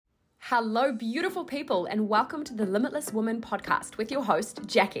Hello, beautiful people, and welcome to the Limitless Woman podcast with your host,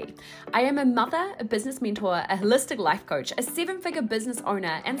 Jackie. I am a mother, a business mentor, a holistic life coach, a seven-figure business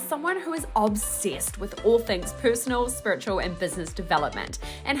owner, and someone who is obsessed with all things personal, spiritual, and business development,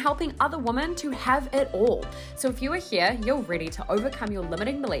 and helping other women to have it all. So if you are here, you're ready to overcome your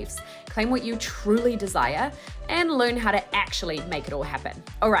limiting beliefs, claim what you truly desire, and learn how to actually make it all happen.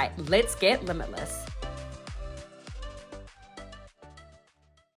 All right, let's get limitless.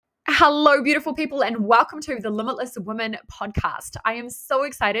 Hello, beautiful people, and welcome to the Limitless Women podcast. I am so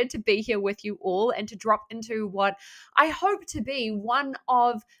excited to be here with you all and to drop into what I hope to be one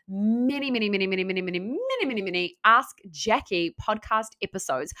of many Ask Jackie podcast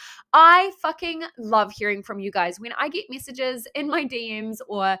episodes. I fucking love hearing from you guys. When I get messages in my DMs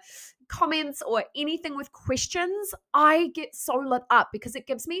or comments or anything with questions, I get so lit up because it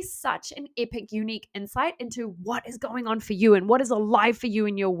gives me such an epic, unique insight into what is going on for you and what is alive for you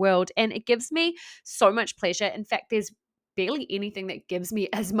in your world. And it gives me so much pleasure. In fact, there's barely anything that gives me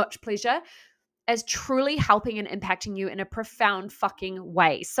as much pleasure as truly helping and impacting you in a profound fucking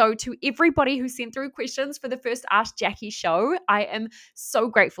way. So to everybody who sent through questions for the first Ask Jackie show, I am so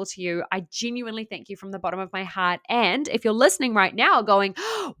grateful to you. I genuinely thank you from the bottom of my heart. And if you're listening right now going,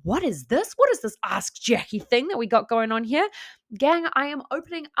 oh, what is this? What is this Ask Jackie thing that we got going on here? Gang, I am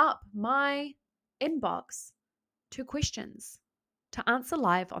opening up my inbox to questions to answer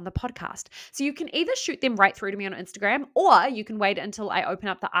live on the podcast. So you can either shoot them right through to me on Instagram, or you can wait until I open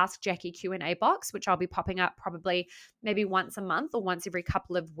up the Ask Jackie Q&A box, which I'll be popping up probably maybe once a month or once every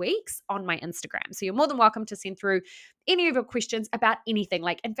couple of weeks on my Instagram. So you're more than welcome to send through any of your questions about anything.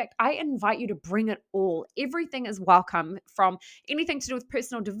 Like, in fact, I invite you to bring it all. Everything is welcome, from anything to do with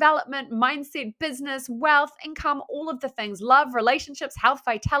personal development, mindset, business, wealth, income, all of the things, love, relationships, health,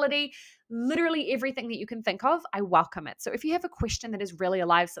 vitality, literally everything that you can think of, I welcome it. So if you have a question that is really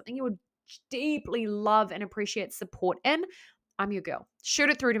alive, something you would deeply love and appreciate support in, I'm your girl. Shoot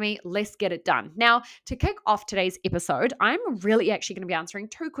it through to me. Let's get it done. Now, to kick off today's episode, I'm really actually going to be answering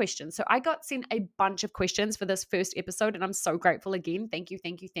two questions. So I got sent a bunch of questions for this first episode, and I'm so grateful again. Thank you.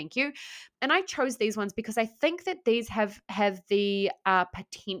 And I chose these ones because I think that these have the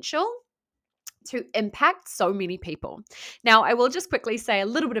potential to impact so many people. Now, I will just quickly say a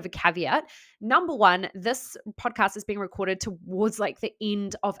little bit of a caveat. Number one, this podcast is being recorded towards like the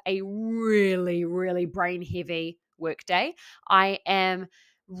end of a really brain heavy workday. I am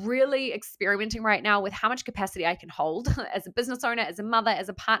really experimenting right now with how much capacity I can hold as a business owner, as a mother, as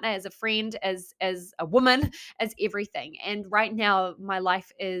a partner, as a friend, as a woman, as everything. And right now, my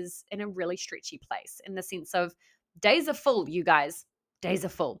life is in a really stretchy place in the sense of days are full, you guys. Days are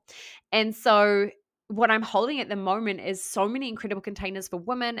full. And so what I'm holding at the moment is so many incredible containers for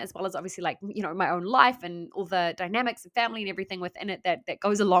women, as well as obviously like, you know, my own life and all the dynamics of family and everything within it that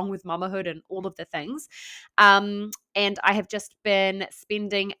goes along with mamahood and all of the things. And I have just been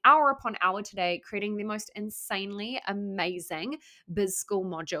spending hour upon hour today creating the most insanely amazing Biz School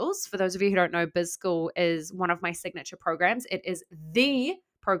modules. For those of you who don't know, Biz School is one of my signature programs. It is the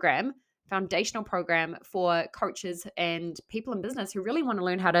foundational program for coaches and people in business who really want to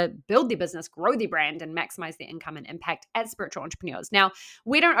learn how to build their business, grow their brand, and maximize their income and impact as spiritual entrepreneurs. Now,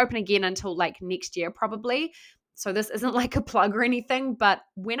 we don't open again until like next year probably. So this isn't like a plug or anything, but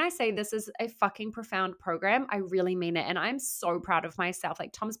when I say this is a fucking profound program, I really mean it. And I'm so proud of myself.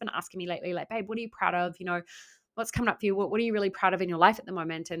 Like, Tom's been asking me lately, like, babe, what are you proud of? You know, what's coming up for you? What are you really proud of in your life at the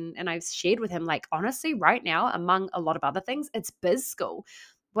moment? And I've shared with him, like, honestly, right now, among a lot of other things, it's Biz School.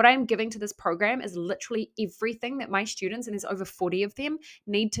 What I'm giving to this program is literally everything that my students, and there's over 40 of them,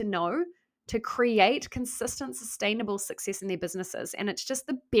 need to know to create consistent, sustainable success in their businesses. And it's just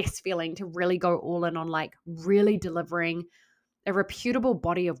the best feeling to really go all in on like really delivering a reputable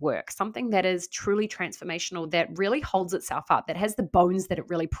body of work, something that is truly transformational, that really holds itself up, that has the bones that it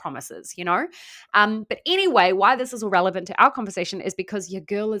really promises, you know? But anyway, why this is all relevant to our conversation is because your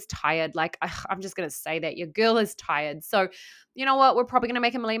girl is tired. Like, I'm just going to say that your girl is tired. So you know what? We're probably going to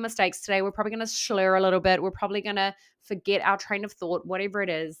make a million mistakes today. We're probably going to slur a little bit. We're probably going to forget our train of thought, whatever it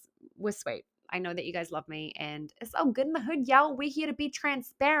is. We're sweet. I know that you guys love me, and it's all good in the hood, y'all. We're here to be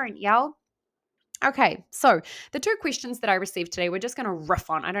transparent, y'all. Okay, so the two questions that I received today, we're just going to riff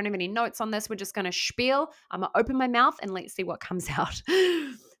on. I don't have any notes on this. We're just going to spiel. I'm going to open my mouth and let's see what comes out.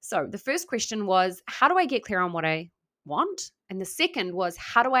 So the first question was, how do I get clear on what I want? And the second was,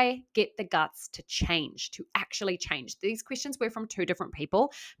 how do I get the guts to change, to actually change? These questions were from two different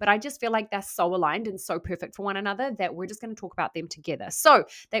people, but I just feel like they're so aligned and so perfect for one another that we're just going to talk about them together. So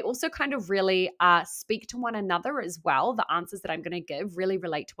they also kind of really speak to one another as well. The answers that I'm going to give really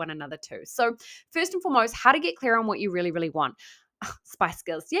relate to one another too. So first and foremost, how to get clear on what you really, really want. Spice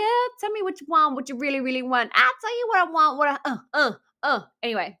Girls. Yeah, tell me what you want, what you really, really want. I'll tell you what I want,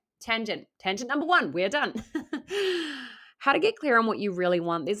 Anyway, tangent. Tangent number 1. We're done. How to get clear on what you really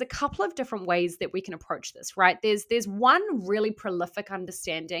want. There's a couple of different ways that we can approach this, right? There's one really prolific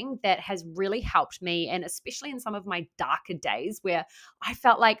understanding that has really helped me, and especially in some of my darker days where I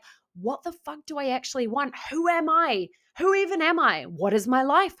felt like, what the fuck do I actually want? Who am I? Who even am I? What is my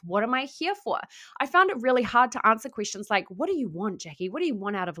life? What am I here for? I found it really hard to answer questions like, what do you want, Jackie? What do you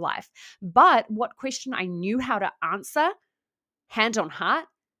want out of life? But what question I knew how to answer, hand on heart,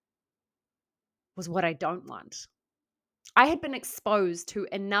 was what I don't want. I had been exposed to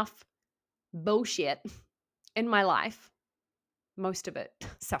enough bullshit in my life, most of it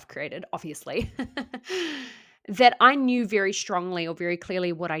self-created, obviously, that I knew very strongly or very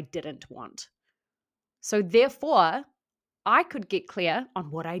clearly what I didn't want. So therefore, I could get clear on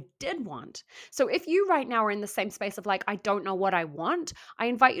what I did want. So if you right now are in the same space of like, I don't know what I want, I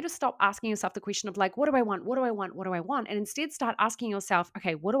invite you to stop asking yourself the question of like, what do I want? What do I want? What do I want? And instead start asking yourself,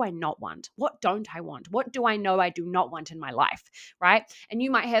 okay, what do I not want? What don't I want? What do I know I do not want in my life, right? And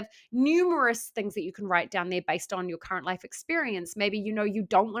you might have numerous things that you can write down there based on your current life experience. Maybe you know you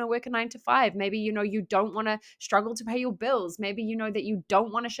don't want to work a 9 to 5. Maybe you know you don't want to struggle to pay your bills. Maybe you know that you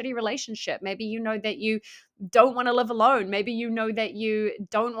don't want a shitty relationship. Maybe you know that you don't want to live alone. Maybe you know that you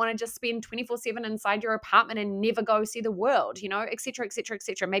don't want to just spend 24/7 inside your apartment and never go see the world, et cetera, et cetera, et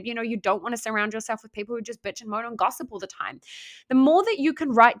cetera. Maybe you know you don't want to surround yourself with people who just bitch and moan and gossip all the time. The more that you can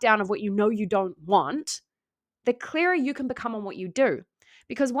write down of what you know you don't want, the clearer you can become on what you do.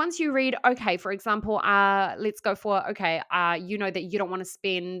 Because once you read, okay, for example, let's go for, okay, you know that you don't want to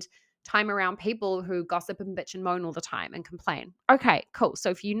spend time around people who gossip and bitch and moan all the time and complain. Okay, cool.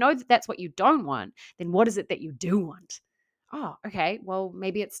 So if you know that that's what you don't want, then what is it that you do want? Oh, okay. Well,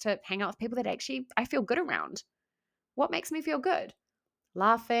 maybe it's to hang out with people that actually I feel good around. What makes me feel good?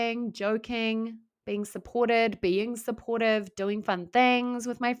 Laughing, joking, being supported, being supportive, doing fun things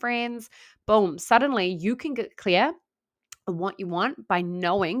with my friends. Boom. Suddenly you can get clear on what you want by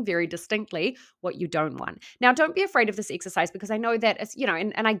knowing very distinctly what you don't want. Now, don't be afraid of this exercise because I know that it's,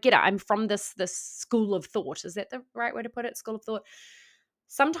 and I get it. I'm from this school of thought. Is that the right way to put it? School of thought.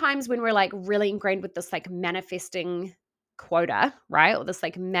 Sometimes when we're like really ingrained with this like manifesting quota, right? Or this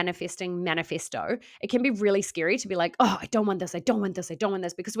like manifesting manifesto, it can be really scary to be like, oh, I don't want this, I don't want this, I don't want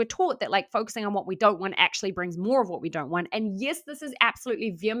this, because we're taught that like focusing on what we don't want actually brings more of what we don't want. And yes, this is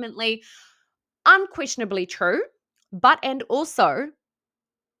absolutely vehemently, unquestionably true, and also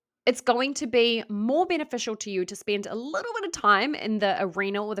it's going to be more beneficial to you to spend a little bit of time in the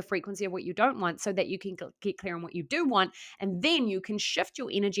arena or the frequency of what you don't want so that you can get clear on what you do want. And then you can shift your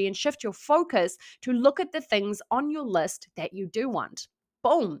energy and shift your focus to look at the things on your list that you do want.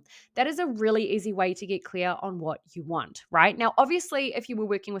 Boom. That is a really easy way to get clear on what you want, right? Now, obviously, if you were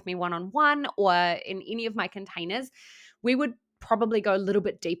working with me one-on-one or in any of my containers, we would probably go a little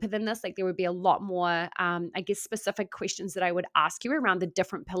bit deeper than this. Like there would be a lot more, specific questions that I would ask you around the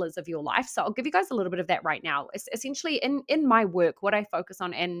different pillars of your life. So I'll give you guys a little bit of that right now. It's essentially in my work, what I focus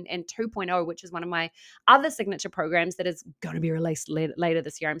on in 2.0, which is one of my other signature programs that is going to be released later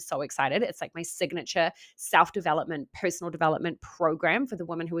this year. I'm so excited. It's like my signature self-development, personal development program for the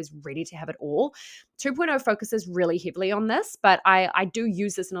woman who is ready to have it all. 2.0 focuses really heavily on this, but I do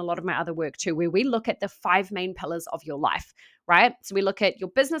use this in a lot of my other work too, where we look at the 5 main pillars of your life, right? So we look at your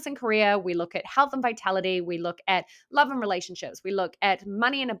business and career, we look at health and vitality, we look at love and relationships, we look at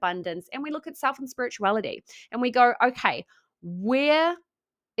money and abundance, and we look at self and spirituality. And we go, okay, where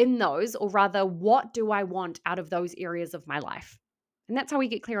in those, or rather, what do I want out of those areas of my life? And that's how we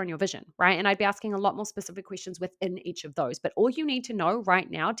get clear on your vision, right? And I'd be asking a lot more specific questions within each of those. But all you need to know right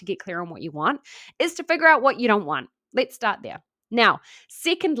now to get clear on what you want is to figure out what you don't want. Let's start there. Now,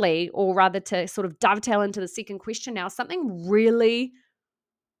 secondly, or rather to sort of dovetail into the second question now, something really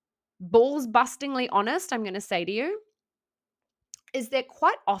balls bustingly honest I'm going to say to you is that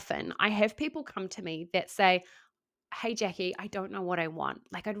quite often I have people come to me that say, hey, Jackie, I don't know what I want.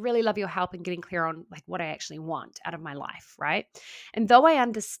 Like, I'd really love your help in getting clear on like what I actually want out of my life, right? And though I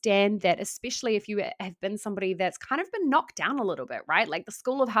understand that, especially if you have been somebody that's kind of been knocked down a little bit, right? Like the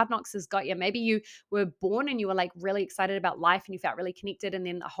school of hard knocks has got you. Maybe you were born and you were like really excited about life and you felt really connected, and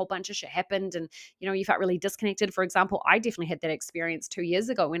then a whole bunch of shit happened and, you felt really disconnected. For example, I definitely had that experience 2 years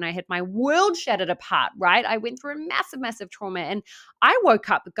ago when I had my world shattered apart, right? I went through a massive, massive trauma, and I woke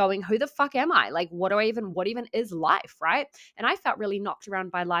up going, who the fuck am I? Like, what even is life, right? And I felt really knocked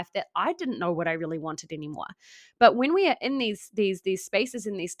around by life that I didn't know what I really wanted anymore. But when we are in these spaces,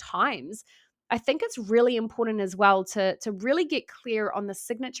 in these times, I think it's really important as well to really get clear on the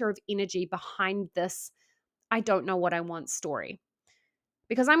signature of energy behind this I don't know what I want story.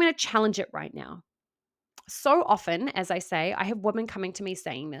 because I'm going to challenge it right now. So often, as I say, I have women coming to me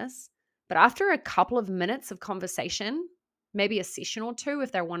saying this, but after a couple of minutes of conversation, maybe a session or two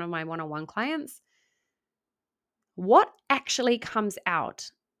if they're one of my one-on-one clients, what actually comes out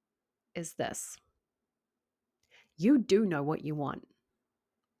is this: you do know what you want.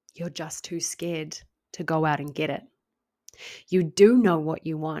 You're just too scared to go out and get it. You do know what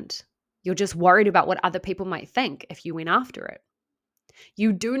you want. You're just worried about what other people might think if you went after it.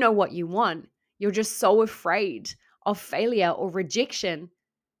 You do know what you want. You're just so afraid of failure or rejection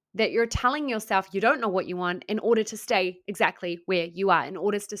that you're telling yourself you don't know what you want in order to stay exactly where you are, in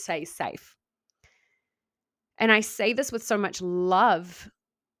order to stay safe. And I say this with so much love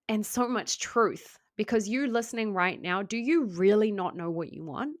and so much truth, because you listening right now, do you really not know what you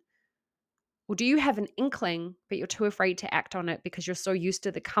want? Or do you have an inkling, but you're too afraid to act on it because you're so used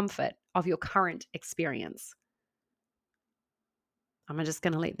to the comfort of your current experience? I'm just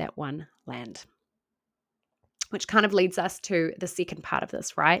going to let that one land. Which kind of leads us to the second part of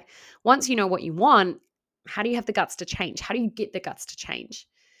this, right? Once you know what you want, how do you have the guts to change? How do you get the guts to change?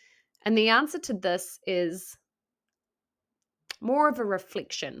 And the answer to this is more of a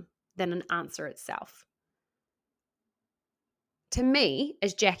reflection than an answer itself. To me,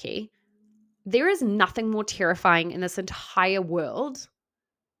 as Jackie, there is nothing more terrifying in this entire world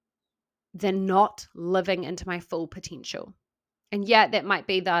than not living into my full potential. And yet that might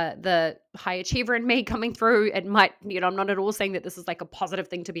be the high achiever in me coming through. It might, I'm not at all saying that this is like a positive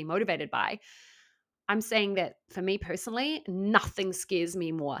thing to be motivated by. I'm saying that for me personally, nothing scares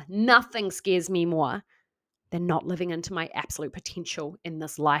me more than not living into my absolute potential in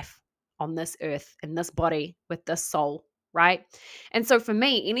this life, on this earth, in this body, with this soul, right? And so for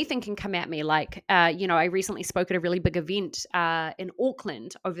me, anything can come at me. Like, I recently spoke at a really big event in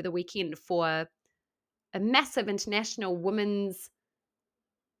Auckland over the weekend for a massive international women's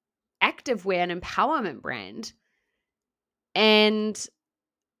activewear and empowerment brand. And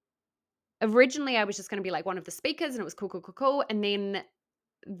originally I was just going to be like one of the speakers, and it was cool. And then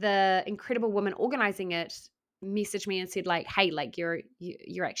the incredible woman organizing it messaged me and said like, hey, like you're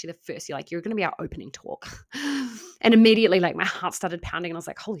actually the first, you're going to be our opening talk. And immediately like my heart started pounding, and I was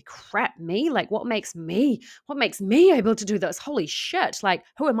like, holy crap, me? Like what makes me able to do this? Holy shit. Like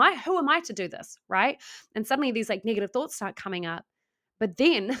who am I to do this? Right. And suddenly these like negative thoughts start coming up. But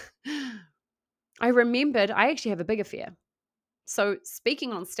then I remembered I actually have a bigger fear. So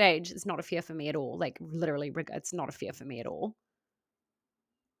speaking on stage is not a fear for me at all. Like literally, it's not a fear for me at all.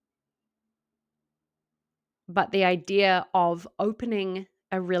 But the idea of opening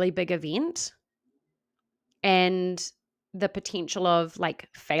a really big event and the potential of like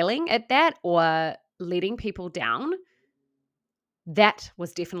failing at that or letting people down, that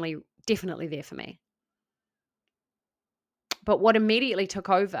was definitely there for me. But what immediately took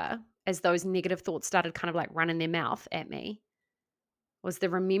over as those negative thoughts started kind of like running their mouth at me was the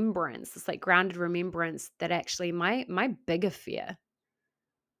remembrance, this like grounded remembrance that actually my bigger fear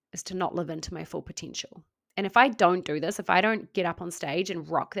is to not live into my full potential. And if I don't do this, if I don't get up on stage and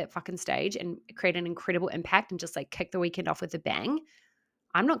rock that fucking stage and create an incredible impact and just like kick the weekend off with a bang,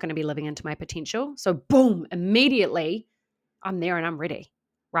 I'm not going to be living into my potential. So boom, immediately I'm there and I'm ready,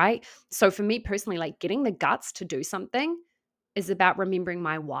 right? So for me personally, like getting the guts to do something is about remembering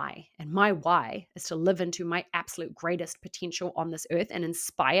my why. And my why is to live into my absolute greatest potential on this earth and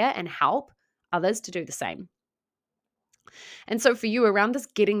inspire and help others to do the same. And so for you around this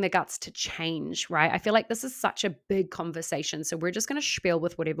getting the guts to change, right? I feel like this is such a big conversation. So we're just going to spiel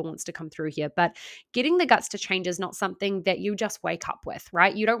with whatever wants to come through here. But getting the guts to change is not something that you just wake up with,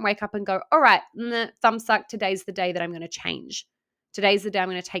 right? You don't wake up and go, all right, thumbs up, today's the day that I'm going to change. Today's the day I'm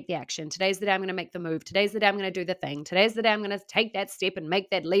going to take the action. Today's the day I'm going to make the move. Today's the day I'm going to do the thing. Today's the day I'm going to take that step and make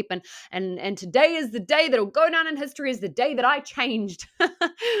that leap. And today is the day that'll go down in history as the day that I changed.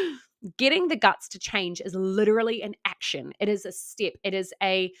 Getting the guts to change is literally an action. It is a step. It is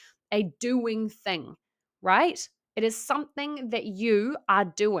a doing thing, right? It is something that you are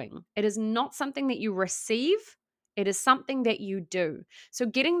doing. It is not something that you receive. It is something that you do. So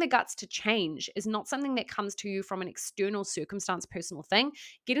getting the guts to change is not something that comes to you from an external circumstance, personal thing.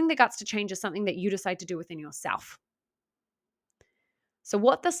 Getting the guts to change is something that you decide to do within yourself. So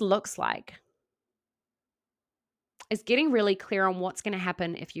what this looks like is getting really clear on what's going to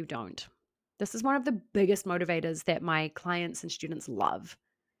happen if you don't. This is one of the biggest motivators that my clients and students love.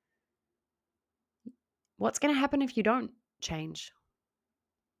 What's going to happen if you don't change?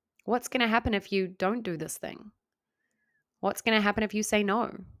 What's going to happen if you don't do this thing? What's going to happen if you say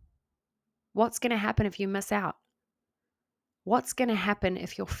no? What's going to happen if you miss out? What's going to happen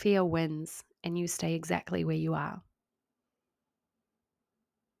if your fear wins and you stay exactly where you are?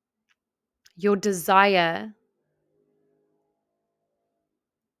 your desire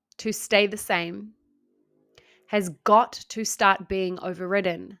to stay the same has got to start being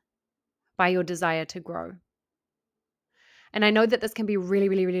overridden by your desire to grow. And I know that this can be really,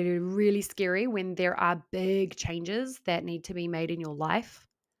 really, really, really scary when there are big changes that need to be made in your life.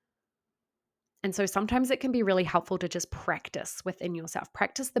 And so sometimes it can be really helpful to just practice within yourself.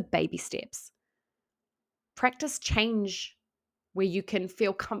 Practice the baby steps. Practice change where you can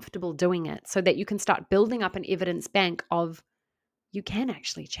feel comfortable doing it so that you can start building up an evidence bank of you can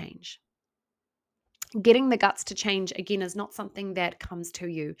actually change. Getting the guts to change, again, is not something that comes to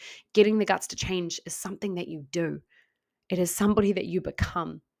you. Getting the guts to change is something that you do. It is somebody that you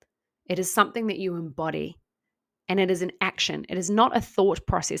become. It is something that you embody. And it is an action. It is not a thought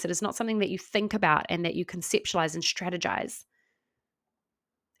process. It is not something that you think about and that you conceptualize and strategize.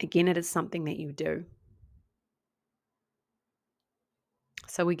 Again, it is something that you do.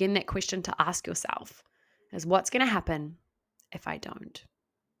 So again, that question to ask yourself is, what's going to happen if I don't?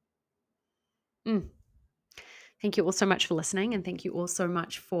 Thank you all so much for listening, and thank you all so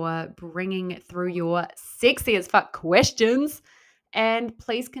much for bringing through your sexy as fuck questions. And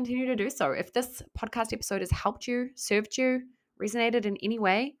please continue to do so. If this podcast episode has helped you, served you, resonated in any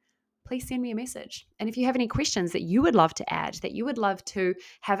way, please send me a message. And if you have any questions that you would love to add, that you would love to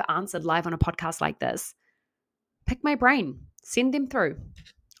have answered live on a podcast like this, pick my brain. Send them through.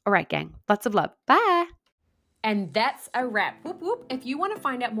 All right, gang. Lots of love. Bye. And that's a wrap. Whoop, whoop. If you want to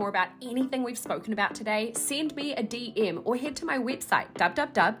find out more about anything we've spoken about today, send me a DM or head to my website,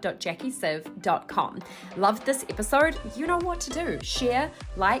 www.jacquiesiv.com. Loved this episode? You know what to do. Share,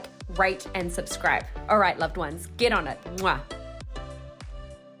 like, rate, and subscribe. All right, loved ones, get on it. Mwah.